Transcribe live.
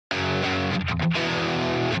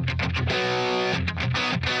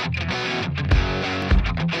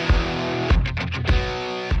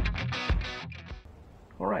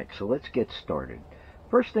so let's get started.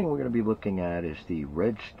 First thing we're going to be looking at is the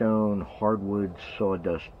Redstone hardwood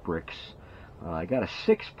sawdust bricks. I got a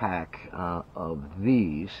 6-pack of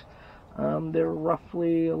these. They're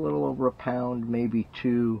roughly a little over a pound, maybe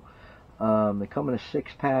 2. They come in a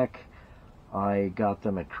 6-pack. I got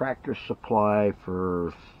them at Tractor Supply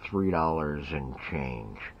for $3 and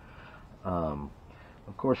change.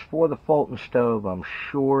 Of course, for the Fulton stove, I'm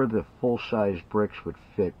sure the full-size bricks would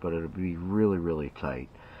fit, but it would be really, really tight.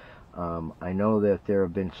 I know that there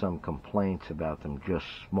have been some complaints about them just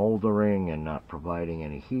smoldering and not providing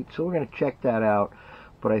any heat, so we're going to check that out.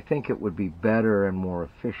 But I think it would be better and more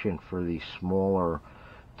efficient for these smaller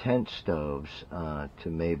tent stoves to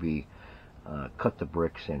maybe cut the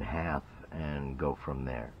bricks in half and go from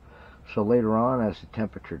there. So later on, as the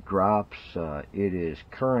temperature drops, it is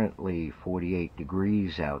currently 48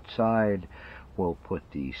 degrees outside. We'll put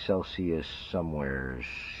the Celsius somewhere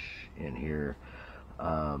in here.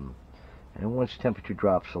 And once temperature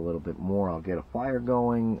drops a little bit more, I'll get a fire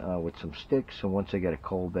going with some sticks. And once I get a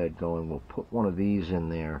coal bed going, we'll put one of these in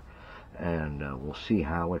there, and we'll see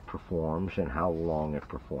how it performs and how long it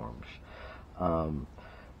performs.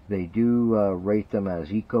 They do rate them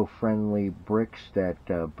as eco-friendly bricks that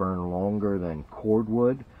burn longer than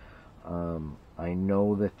cordwood. I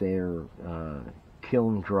know that they're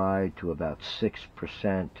kiln dried to about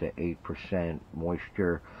 6% to 8%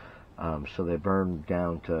 moisture, so they burn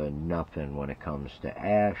down to nothing when it comes to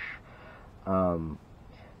ash. And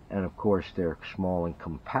of course they're small and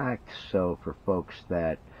compact, so for folks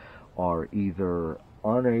that are either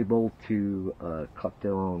unable to cut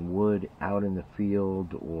their own wood out in the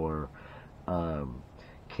field, or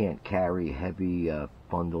can't carry heavy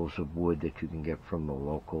bundles of wood that you can get from the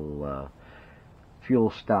local fuel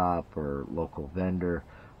stop or local vendor,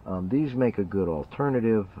 these make a good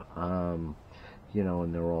alternative. You know,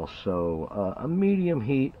 and they're also a medium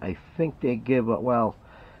heat. I think they give up, well,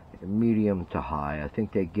 medium to high. I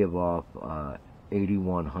think they give off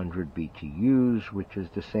 8100 BTUs, which is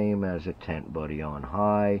the same as a Tent Buddy on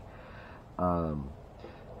high.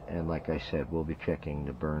 And like I said, we'll be checking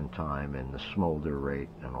the burn time and the smolder rate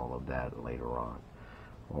and all of that later on.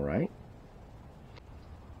 Alright?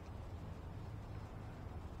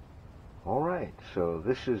 Alright, so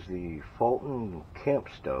this is the Fulton camp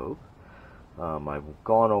stove. I've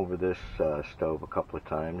gone over this stove a couple of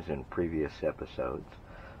times in previous episodes.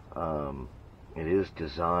 It is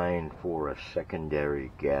designed for a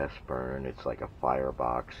secondary gas burn. It's like a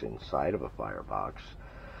firebox inside of a firebox.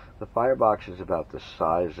 The firebox is about the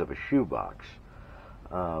size of a shoebox.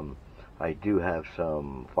 I do have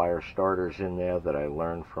some fire starters in there that I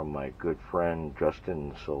learned from my good friend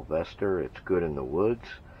Stanislovaitis. It's good in the woods.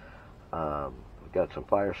 I've got some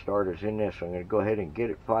fire starters in there, so I'm going to go ahead and get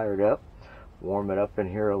it fired up, warm it up in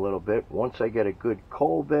here a little bit. Once I get a good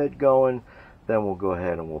coal bed going, then we'll go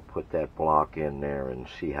ahead and we'll put that block in there and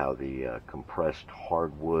see how the compressed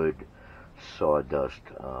hardwood sawdust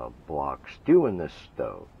blocks do in this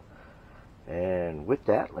stove. And with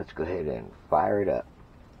that, let's go ahead and fire it up.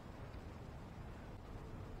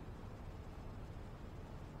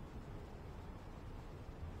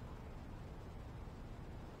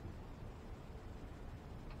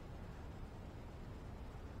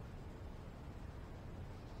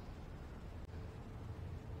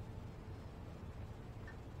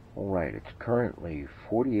 Alright, it's currently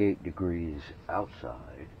 48 degrees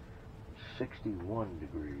outside, 61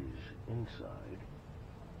 degrees inside,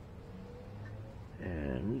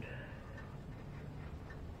 and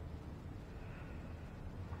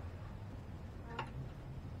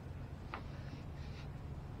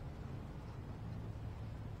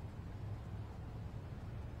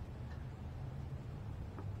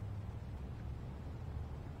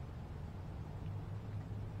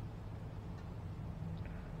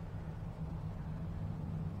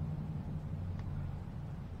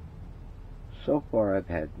so far I've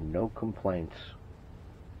had no complaints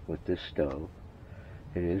with this stove.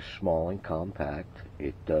 It is small and compact.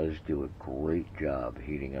 It does do a great job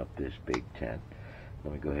heating up this big tent.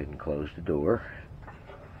 Let me go ahead and close the door.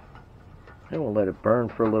 And we'll let it burn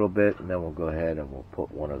for a little bit, and then we'll go ahead and we'll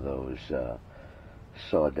put one of those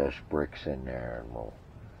sawdust bricks in there, and we'll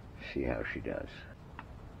see how she does.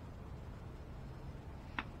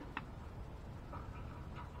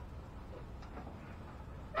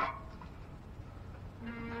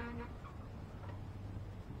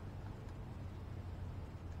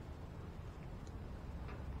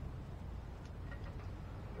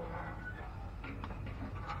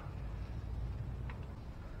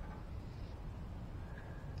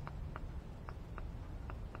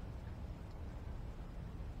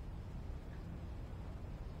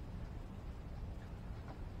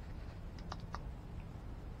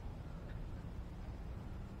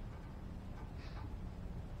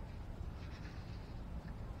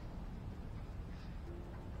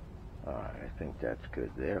 think that's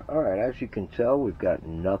good there. Alright, as you can tell, we've got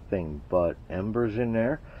nothing but embers in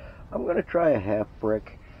there. I'm going to try a half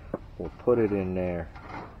brick. We'll put it in there.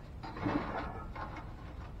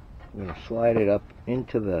 I'm going to slide it up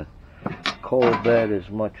into the coal bed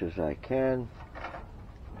as much as I can.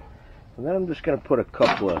 And then I'm just going to put a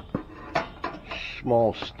couple of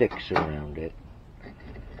small sticks around it.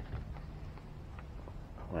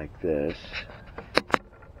 Like this.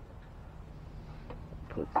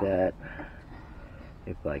 Put that,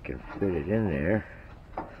 if I can fit it in there.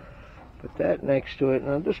 Put that next to it.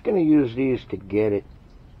 And I'm just going to use these to get it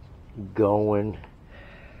going,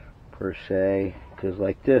 per se. Because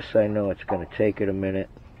like this, I know it's going to take it a minute.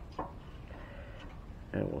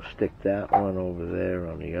 And we'll stick that one over there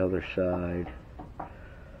on the other side.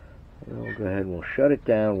 And we'll go ahead and we'll shut it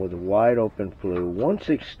down with a wide open flue. Once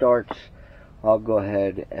it starts, I'll go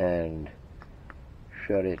ahead and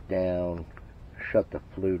shut it down. Shut the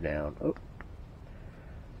flue down. Oh,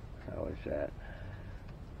 how is that?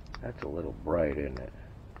 That's a little bright, isn't it?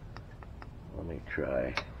 Let me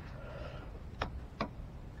try.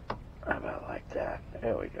 How about like that?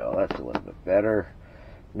 There we go. That's a little bit better.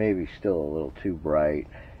 Maybe still a little too bright.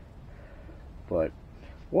 But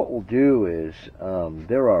what we'll do is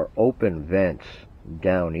there are open vents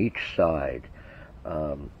down each side.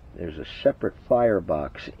 There's a separate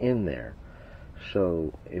firebox in there.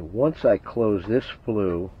 So once I close this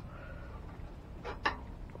flue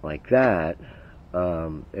like that,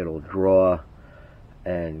 it'll draw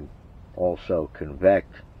and also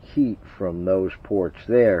convect heat from those ports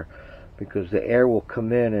there, because the air will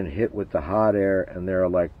come in and hit with the hot air, and there are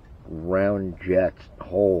like round jet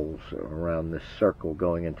holes around this circle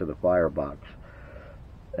going into the firebox,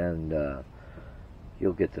 and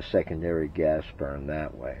you'll get the secondary gas burn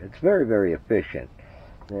that way. It's very, very efficient.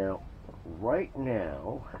 Now, right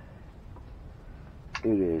now,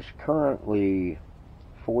 it is currently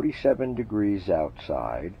 47 degrees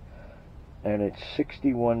outside, and it's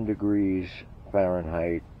 61 degrees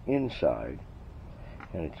Fahrenheit inside.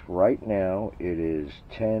 And it's right now, it is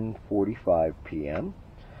 10:45 p.m.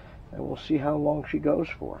 and we'll see how long she goes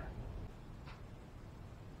for.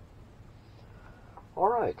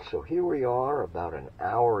 Alright, so here we are about an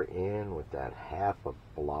hour in with that half a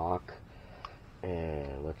block,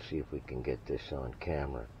 and let's see if we can get this on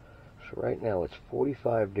camera. So right now it's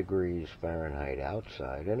 45 degrees Fahrenheit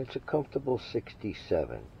outside, and it's a comfortable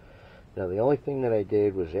 67. Now the only thing that I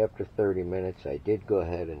did was after 30 minutes I did go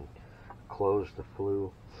ahead and close the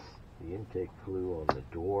flue, the intake flue on the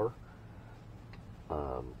door.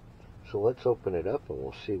 So let's open it up and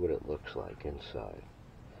we'll see what it looks like inside.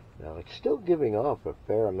 Now it's still giving off a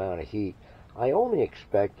fair amount of heat. I only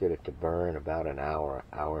expected it to burn about an hour,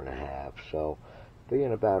 hour and a half. So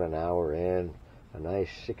being about an hour in, a nice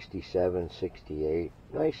 67, 68,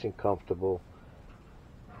 nice and comfortable.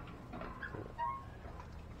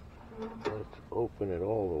 Let's open it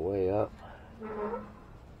all the way up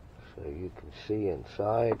so you can see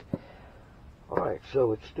inside. Alright,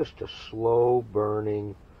 so it's just a slow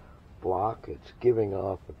burning block. It's giving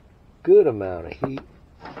off a good amount of heat.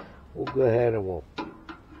 We'll go ahead and we'll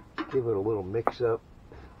give it a little mix up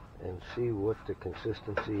and see what the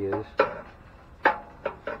consistency is.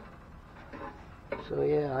 So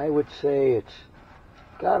yeah, I would say it's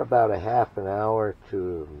got about a half an hour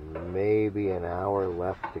to maybe an hour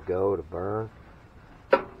left to go to burn.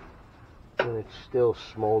 And it's still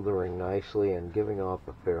smoldering nicely and giving off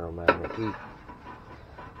a fair amount of heat.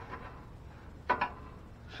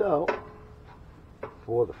 So,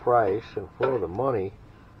 for the price and for the money,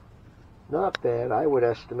 not bad. I would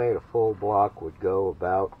estimate a full block would go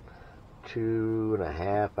about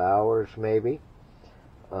 2.5 hours maybe.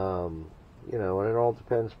 You know, and it all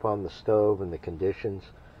depends upon the stove and the conditions.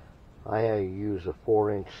 I use a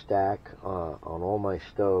 4-inch stack on all my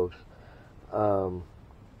stoves.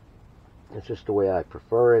 It's just the way I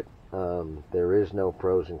prefer it. There is no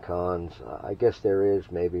pros and cons. I guess there is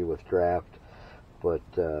maybe with draft, but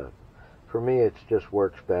for me it just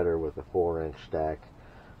works better with a 4-inch stack.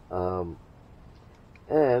 And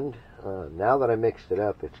now that I mixed it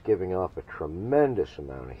up, it's giving off a tremendous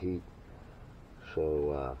amount of heat.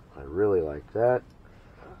 So I really like that.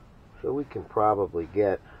 So we can probably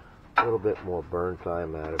get a little bit more burn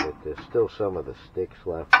time out of it. There's still some of the sticks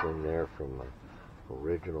left in there from the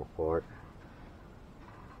original part.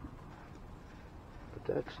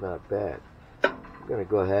 But that's not bad. I'm going to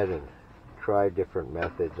go ahead and try different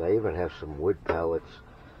methods. I even have some wood pellets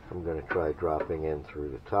I'm going to try dropping in through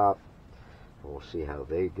the top. And we'll see how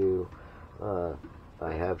they do.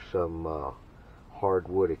 I have some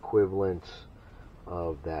hardwood equivalents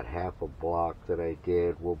of that half a block that I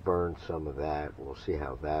did. We'll burn some of that. We'll see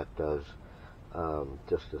how that does.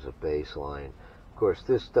 just as a baseline. Of course,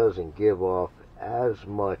 this doesn't give off as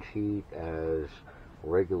much heat as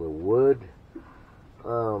regular wood,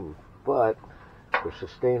 but for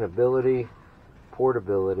sustainability,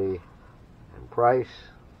 portability, and price,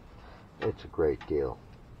 it's a great deal.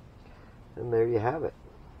 And there you have it.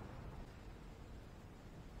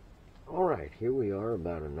 Alright, here we are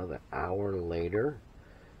about another hour later.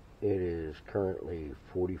 It is currently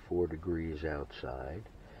 44 degrees outside.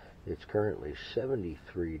 It's currently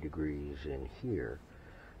 73 degrees in here.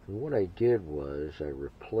 And what I did was I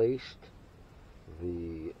replaced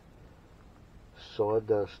the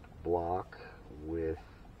sawdust block with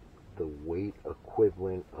the weight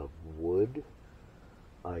equivalent of wood.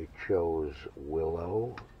 I chose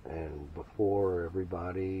willow, and before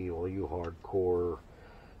everybody, all you hardcore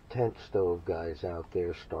tent stove guys out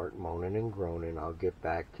there start moaning and groaning, I'll get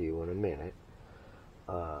back to you in a minute.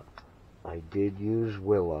 I did use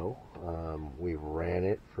willow. We ran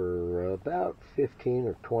it for about 15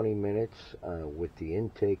 or 20 minutes with the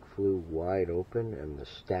intake flue wide open and the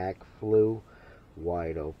stack flue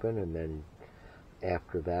wide open, and then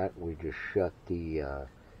after that we just shut the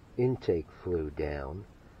intake flue down,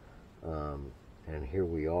 and here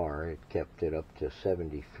we are. It kept it up to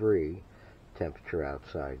 73. Temperature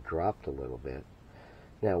outside dropped a little bit.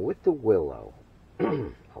 Now with the willow,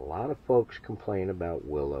 a lot of folks complain about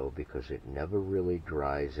willow because it never really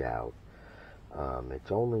dries out.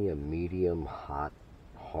 It's only a medium hot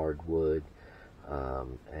hardwood,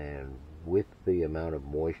 and with the amount of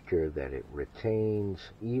moisture that it retains,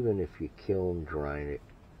 even if you kiln dry it,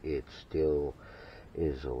 it still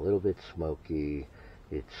is a little bit smoky.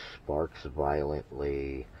 It sparks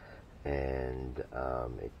violently, and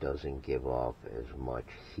it doesn't give off as much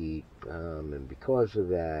heat, and because of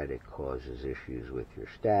that it causes issues with your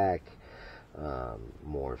stack,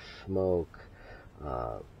 more smoke,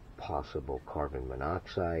 possible carbon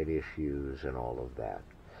monoxide issues, and all of that.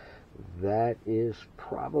 That is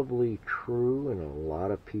probably true in a lot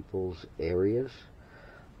of people's areas.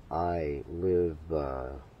 I live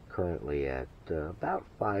currently at about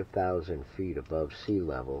 5,000 feet above sea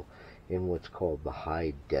level in what's called the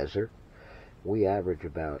high desert. We average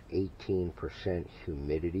about 18%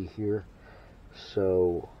 humidity here,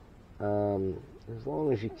 so as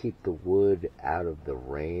long as you keep the wood out of the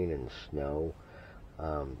rain and snow,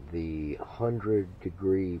 the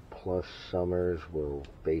 100-degree plus summers will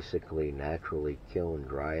basically naturally kill and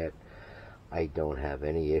dry it. I don't have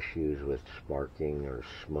any issues with sparking or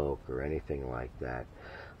smoke or anything like that.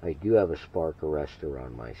 I do have a spark arrestor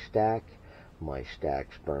on my stack. My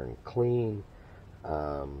stacks burn clean,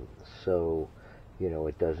 so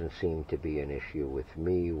it doesn't seem to be an issue with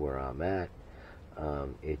me where I'm at.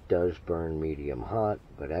 It does burn medium hot,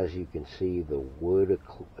 but as you can see, the wood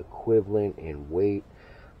equivalent in weight,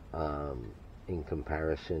 in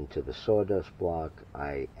comparison to the sawdust block,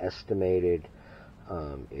 I estimated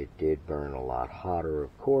it did burn a lot hotter,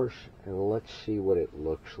 of course. And let's see what it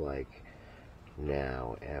looks like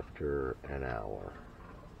now after an hour.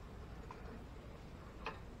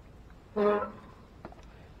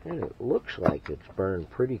 And it looks like it's burned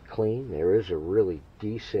pretty clean. There is a really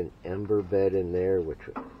decent ember bed in there, which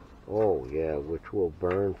will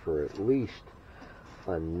burn for at least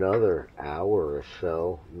another hour or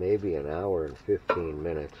so, maybe an hour and 15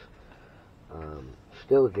 minutes.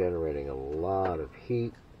 Still generating a lot of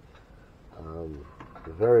heat.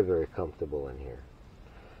 Very, very comfortable in here.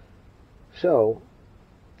 So,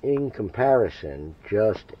 in comparison,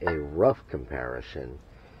 just a rough comparison,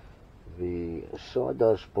 the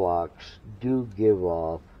sawdust blocks do give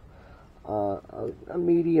off a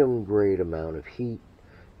medium grade amount of heat.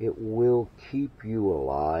 It will keep you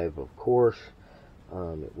alive, of course.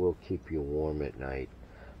 It will keep you warm at night.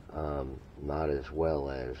 Not as well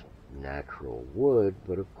as natural wood,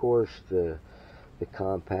 but of course the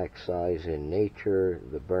compact size in nature,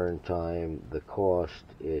 the burn time, the cost,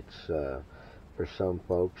 it's for some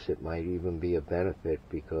folks it might even be a benefit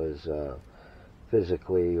because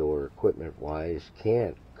physically or equipment-wise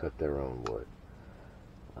can't cut their own wood.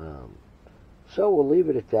 So we'll leave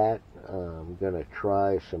it at that. I'm going to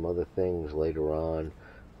try some other things later on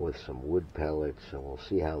with some wood pellets, and we'll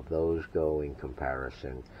see how those go in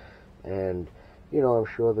comparison. And, I'm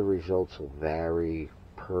sure the results will vary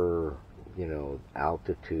per,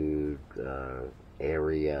 altitude,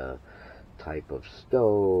 area, type of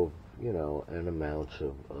stove, and amounts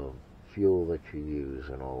of fuel that you use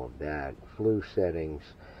and all of that. Flue settings.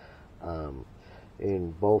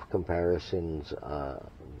 In both comparisons,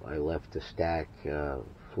 I left the stack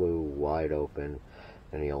flue wide open,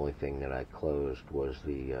 and the only thing that I closed was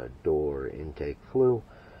the door intake flue.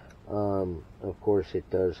 Of course, it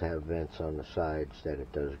does have vents on the sides that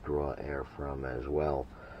it does draw air from as well,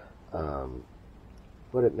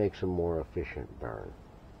 but it makes a more efficient burn.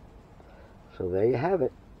 So there you have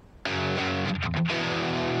it.